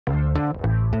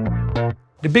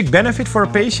The big benefit for a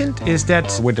patient is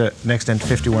that with the NextDent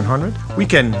 5100, we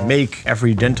can make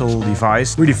every dental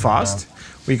device really fast.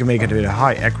 We can make it with a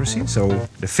high accuracy, so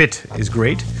the fit is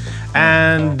great.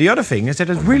 And the other thing is that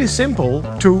it's really simple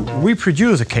to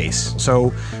reproduce a case.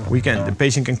 So the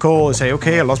patient can call and say,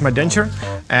 okay, I lost my denture.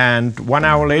 And 1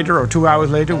 hour later or 2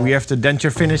 hours later, we have the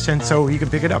denture finished, and so he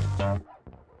can pick it up.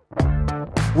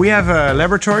 We have a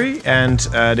laboratory and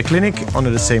the clinic under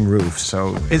the same roof.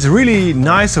 So it's really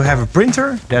nice to have a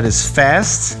printer that is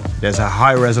fast, there's a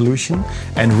high resolution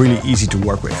and really easy to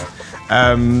work with.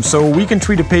 So we can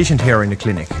treat a patient here in the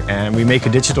clinic and we make a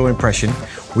digital impression.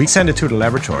 We send it to the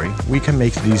laboratory, we can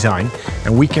make the design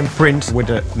and we can print with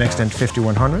the NextDent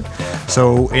 5100.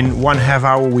 So in 1/2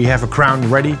 hour we have a crown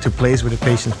ready to place with the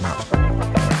patient's mouth.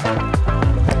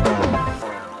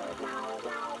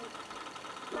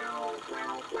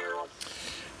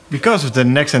 Because of the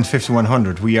NextDent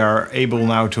 5100, we are able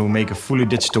now to make a fully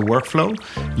digital workflow,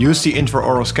 use the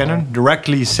intraoral scanner,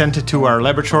 directly send it to our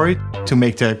laboratory to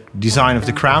make the design of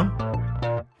the crown,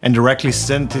 and directly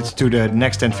send it to the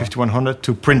NextDent 5100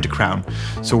 to print the crown.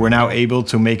 So we're now able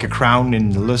to make a crown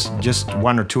in just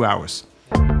 1 or 2 hours.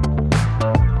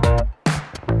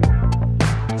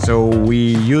 So we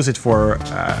use it for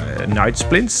night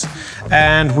splints,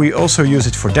 and we also use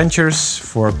it for dentures,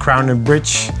 for crown and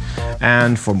bridge,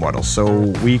 and for models. So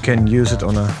we can use it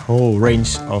on a whole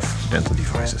range of dental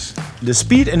devices. The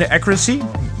speed and the accuracy,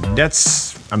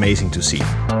 that's amazing to see.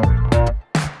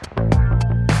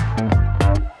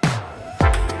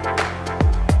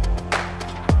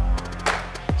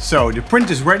 So the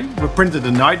print is ready. We printed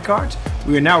the night guard.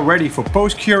 We are now ready for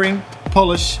post-curing,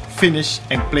 polish, finish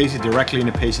and place it directly in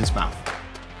the patient's mouth.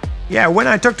 Yeah, when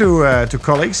I talk to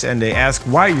colleagues and they ask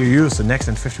why you use the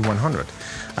NextDent 5100,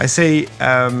 I say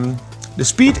the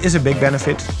speed is a big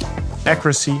benefit,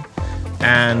 accuracy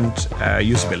and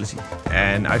usability.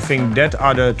 And I think that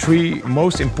are the 3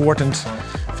 most important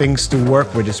things to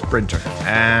work with this printer.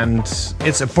 And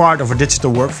it's a part of a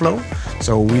digital workflow,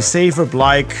 so we save up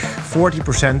like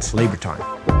 40% labor time.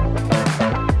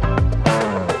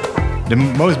 The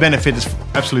most benefit is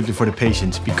absolutely for the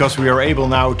patients, because we are able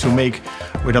now to make,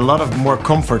 with a lot of more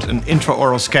comfort, an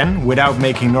intraoral scan without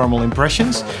making normal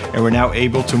impressions. And we're now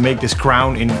able to make this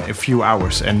crown in a few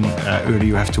hours, and earlier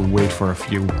you have to wait for a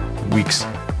few weeks.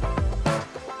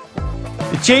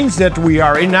 The change that we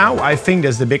are in now, I think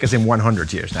that's the biggest in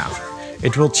 100 years now.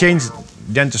 It will change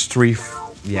dentistry,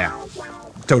 yeah,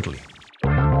 totally.